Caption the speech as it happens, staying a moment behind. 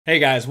Hey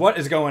guys, what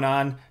is going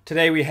on?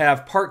 Today we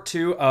have part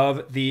 2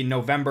 of the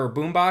November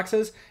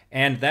boomboxes,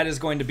 and that is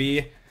going to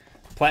be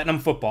Platinum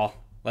Football.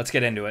 Let's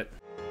get into it.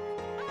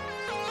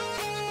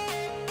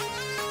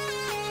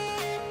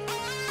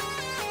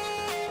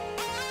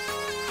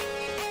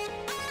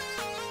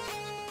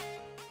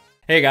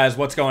 Hey guys,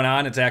 what's going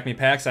on? It's Acme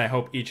Packs, and I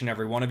hope each and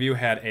every one of you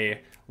had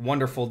a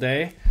wonderful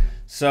day.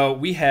 So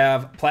we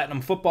have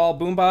Platinum Football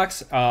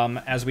Boombox.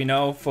 As we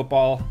know,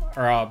 football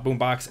or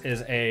boombox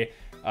is a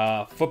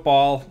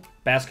football,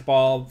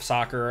 basketball,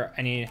 soccer,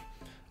 any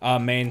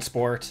main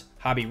sport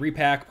hobby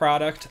repack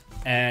product,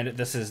 and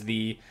this is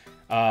the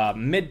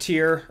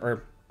mid-tier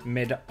or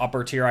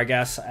mid-upper tier, I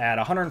guess, at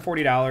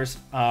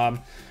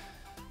 $140.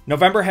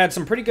 November had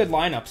some pretty good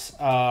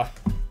lineups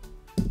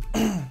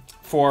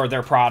for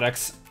their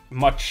products,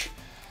 much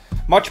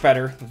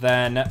better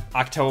than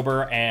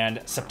October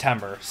and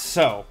September.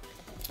 So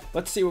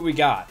let's see what we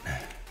got.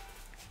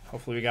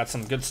 Hopefully we got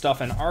some good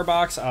stuff in our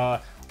box.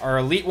 Our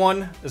Elite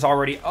one is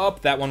already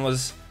up. That one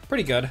was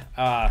pretty good.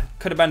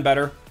 Could have been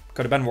better.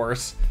 Could have been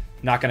worse.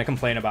 Not going to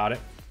complain about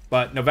it.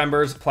 But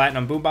November's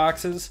Platinum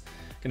Boomboxes.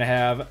 Going to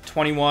have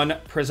 21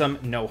 Prism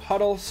No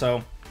Huddle.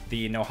 So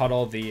the No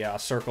Huddle, the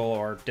circle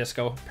or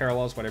disco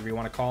parallels, whatever you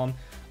want to call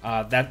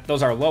them.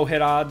 Those are low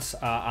hit odds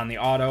on the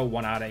auto,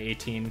 1 out of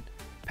 18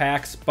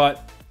 packs.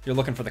 But you're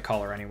looking for the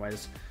color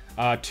anyways.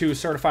 2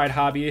 Certified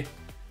Hobby.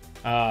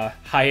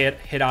 High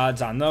hit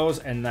odds on those.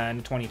 And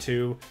then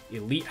 22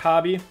 Elite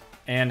Hobby.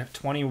 And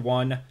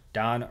 21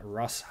 Don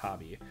Russ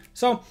Hobby.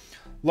 So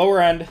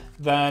lower end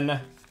than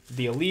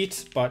the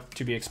Elite, but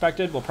to be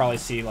expected. We'll probably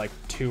see like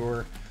two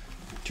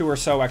or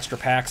so extra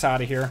packs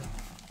out of here.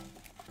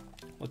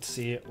 Let's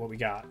see what we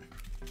got.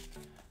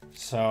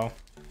 So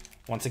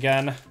once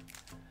again,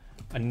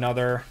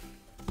 another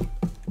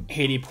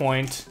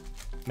 80-point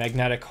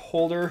magnetic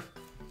holder.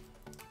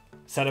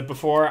 Said it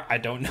before, I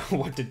don't know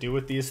what to do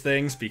with these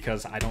things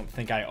because I don't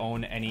think I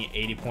own any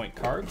 80-point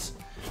cards.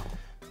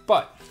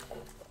 But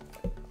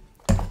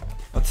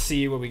let's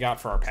see what we got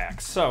for our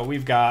packs. So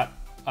we've got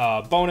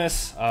a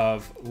bonus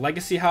of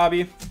Legacy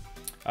Hobby.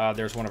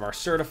 There's one of our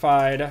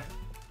certified.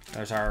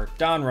 There's our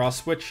Don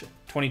Russ, which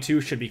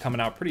 22 should be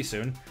coming out pretty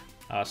soon.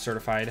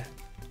 Certified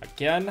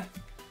again.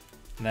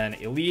 And then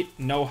Elite,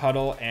 No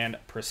Huddle, and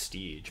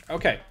Prestige.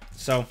 Okay,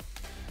 so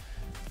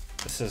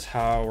this is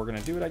how we're going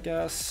to do it, I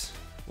guess.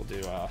 We'll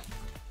do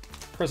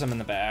Prism in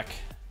the back,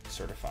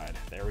 certified.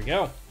 There we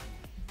go.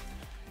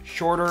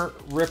 Shorter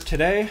rip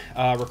today.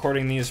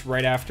 Recording these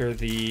right after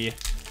the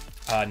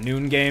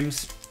noon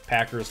games.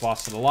 Packers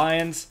lost to the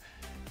Lions.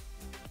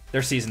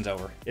 Their season's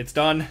over. It's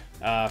done.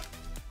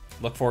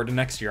 Look forward to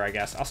next year, I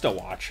guess. I'll still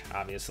watch,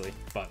 obviously,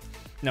 but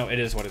no, it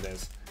is what it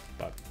is.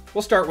 But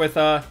we'll start with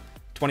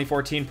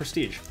 2014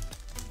 Prestige.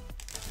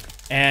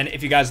 And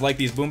if you guys like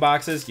these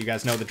boomboxes, you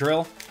guys know the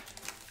drill.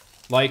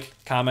 Like,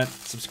 comment,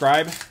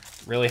 subscribe.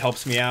 Really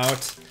helps me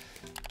out.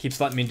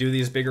 Keeps letting me do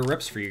these bigger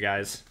rips for you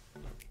guys.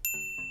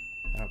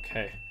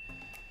 Okay.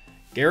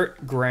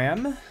 Garrett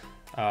Graham,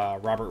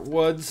 Robert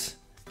Woods,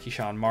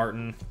 Keyshawn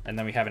Martin, and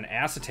then we have an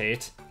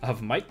acetate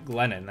of Mike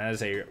Glennon. That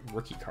is a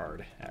rookie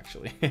card,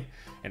 actually.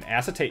 An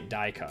acetate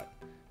die cut.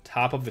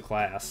 Top of the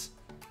class.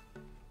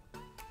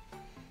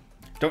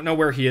 Don't know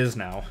where he is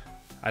now.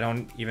 I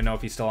don't even know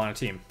if he's still on a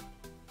team.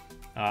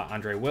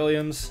 Andre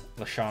Williams,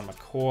 LaShawn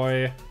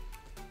McCoy.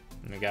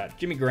 And we got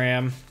Jimmy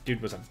Graham.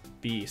 Dude was a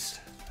beast.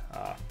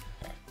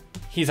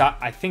 He's out,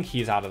 I think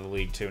he's out of the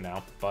league too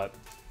now, but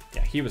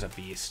yeah, he was a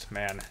beast,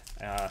 man.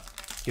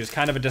 He was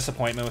kind of a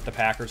disappointment with the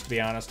Packers, to be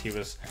honest. He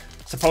was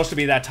supposed to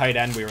be that tight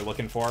end we were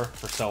looking for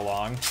so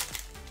long.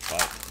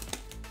 But,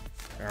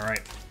 all right.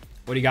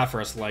 What do you got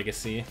for us,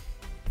 Legacy?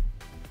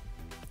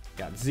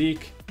 Got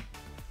Zeke.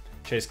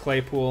 Chase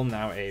Claypool,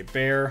 now a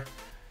Bear.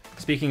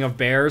 Speaking of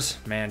Bears,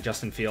 man,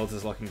 Justin Fields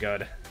is looking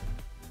good.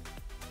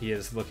 He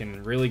is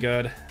looking really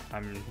good.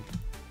 I'm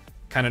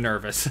kind of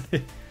nervous.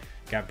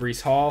 Got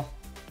Breece Hall.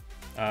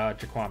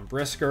 Jaquan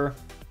Brisker.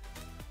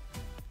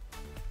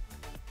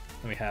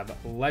 Then we have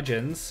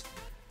Legends.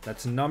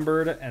 That's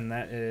numbered, and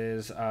that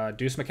is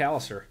Deuce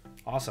McAllister.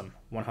 Awesome.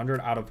 100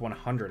 out of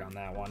 100 on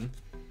that one.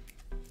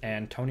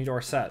 And Tony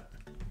Dorsett.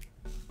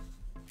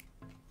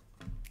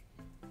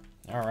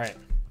 All right.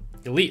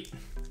 Elite.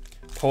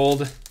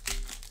 Pulled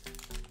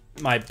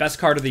my best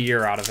card of the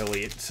year out of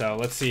Elite. So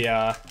let's see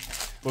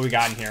what we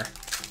got in here.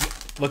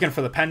 Looking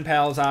for the pen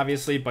pals,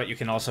 obviously, but you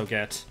can also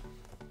get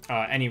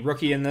any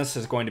rookie in this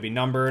is going to be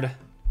numbered.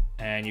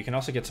 And you can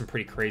also get some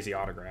pretty crazy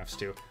autographs,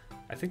 too.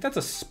 I think that's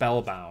a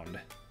Spellbound.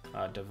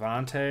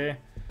 Devontae.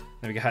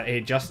 Then we got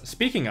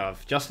speaking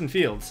of, Justin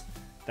Fields.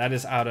 That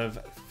is out of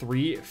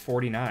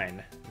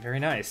 349. Very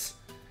nice.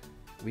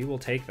 We will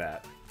take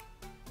that.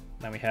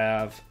 Then we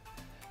have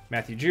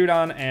Matthew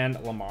Judon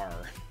and Lamar.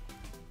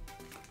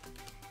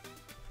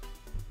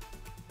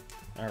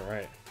 All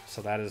right.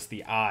 So that is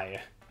the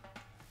eye.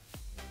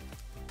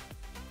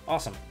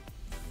 Awesome.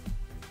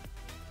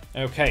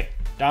 Okay.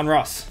 Don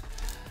Russ.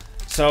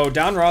 So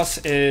Don Russ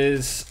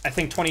is, I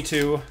think,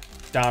 22.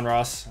 Don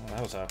Russ. Oh,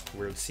 that was a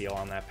weird seal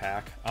on that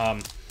pack.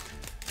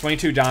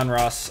 22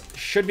 Donruss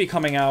should be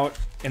coming out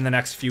in the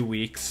next few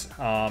weeks.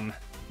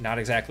 Not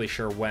exactly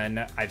sure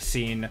when. I've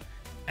seen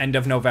end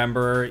of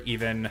November,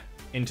 even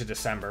into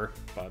December,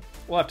 but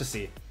we'll have to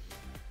see.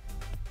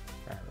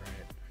 All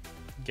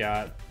right.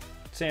 Got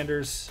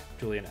Sanders,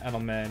 Julian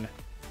Edelman,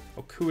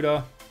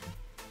 Okuda,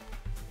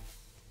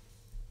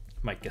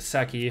 Mike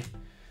Gesicki,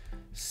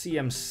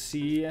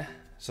 CMC.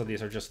 So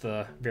these are just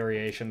the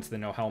variations, the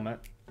no helmet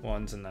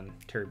ones, and then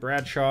Terry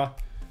Bradshaw.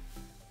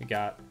 We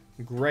got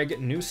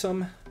Greg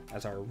Newsome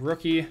as our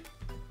rookie.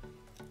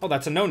 Oh,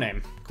 that's a no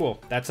name.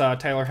 Cool. That's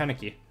Tyler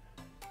Henneke.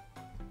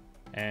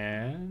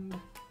 And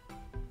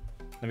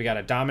then we got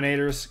a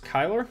Dominators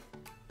Kyler.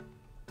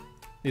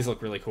 These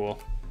look really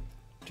cool.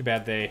 Too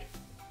bad they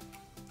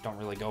don't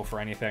really go for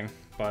anything.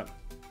 But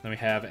then we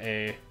have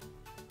a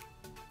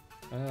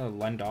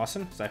Len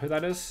Dawson. Is that who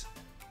that is?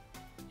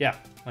 Yeah,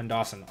 Len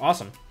Dawson.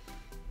 Awesome.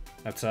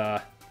 That's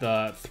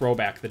the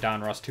throwback, the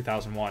Donruss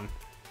 2001.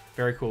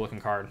 Very cool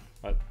looking card.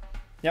 But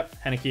yep,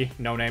 Henneke,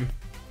 no name.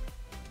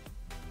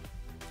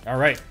 All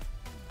right,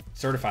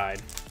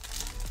 certified.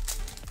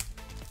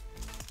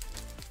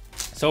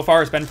 So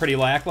far, it's been pretty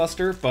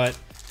lackluster, but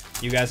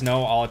you guys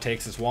know all it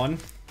takes is one.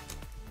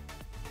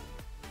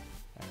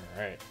 All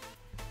right.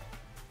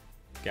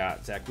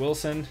 Got Zach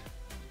Wilson.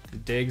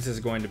 Diggs is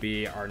going to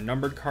be our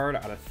numbered card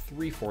out of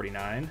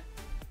 349.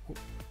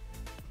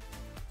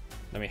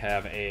 Then we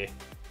have a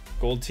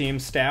Gold Team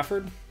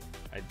Stafford.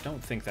 I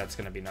don't think that's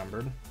going to be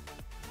numbered.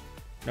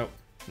 Nope,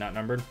 not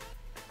numbered.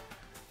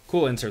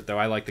 Cool insert, though.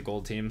 I like the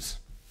gold teams.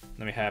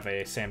 Then we have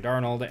a Sam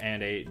Darnold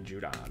and a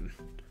Judon.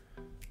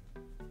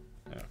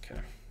 Okay.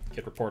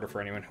 Kid reporter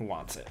for anyone who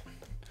wants it.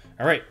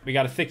 All right, we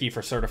got a thickie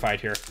for certified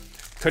here.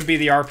 Could be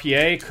the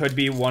RPA, could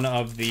be one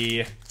of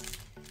the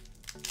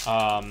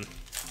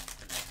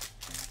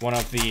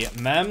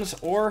mems,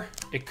 or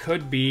it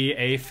could be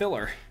a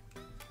filler.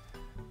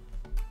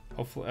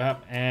 Hopefully,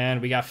 and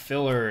we got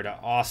fillered.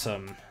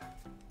 Awesome.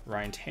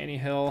 Ryan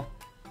Tannehill.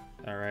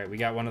 All right, we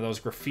got one of those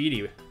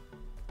graffiti.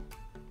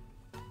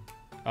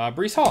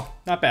 Breece Hall,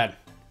 not bad.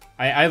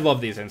 I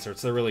love these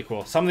inserts. They're really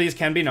cool. Some of these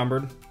can be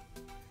numbered.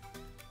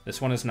 This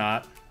one is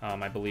not.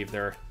 I believe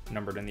they're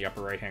numbered in the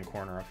upper right-hand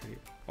corner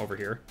over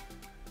here.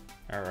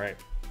 All right.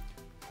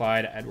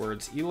 Clyde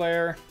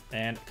Edwards-Helaire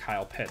and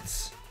Kyle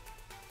Pitts.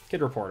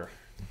 Kid reporter.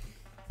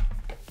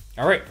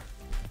 All right.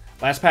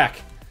 Last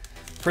pack.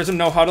 Prism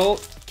No Huddle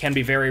can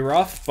be very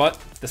rough, but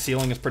the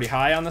ceiling is pretty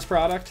high on this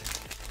product.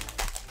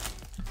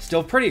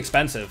 Still pretty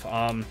expensive.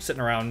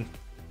 Sitting around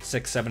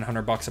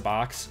 $600-700 a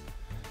box.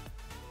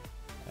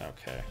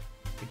 Okay.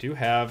 We do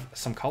have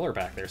some color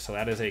back there, so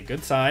that is a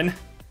good sign.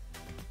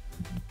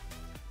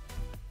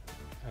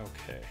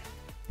 Okay.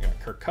 We got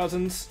Kirk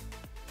Cousins.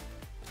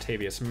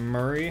 Latavius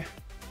Murray.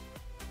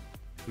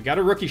 We got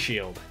a rookie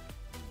shield.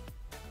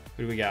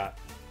 Who do we got?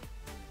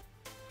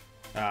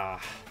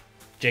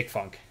 Jake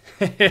Funk.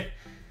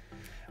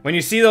 When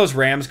you see those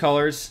Rams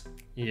colors,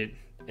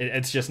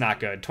 it's just not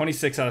good.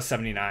 26 out of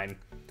 79.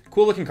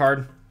 Cool looking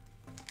card.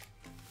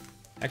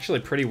 Actually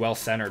pretty well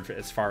centered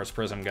as far as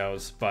Prism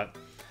goes. But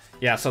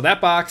yeah, so that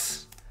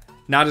box,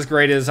 not as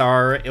great as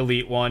our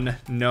Elite one.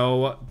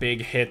 No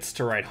big hits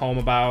to write home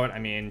about. I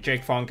mean,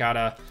 Jake Funk got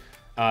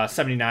a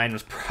 79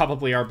 was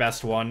probably our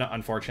best one.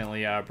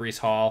 Unfortunately, Breece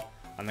Hall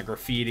on the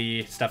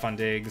graffiti. Stephon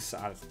Diggs,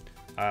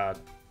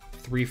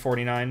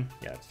 349.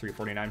 Yeah, it's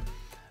 349.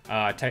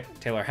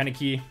 Taylor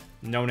Henneke,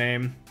 no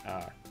name.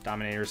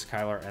 Dominators,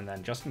 Kyler, and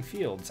then Justin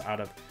Fields out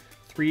of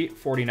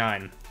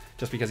 349.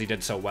 Just because he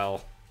did so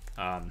well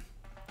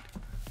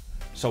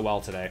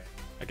today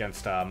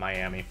against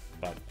Miami.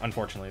 But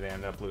unfortunately, they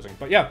ended up losing.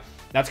 But yeah,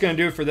 that's going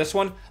to do it for this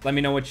one. Let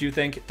me know what you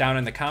think down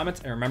in the comments.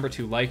 And remember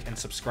to like and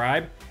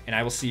subscribe. And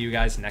I will see you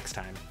guys next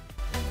time.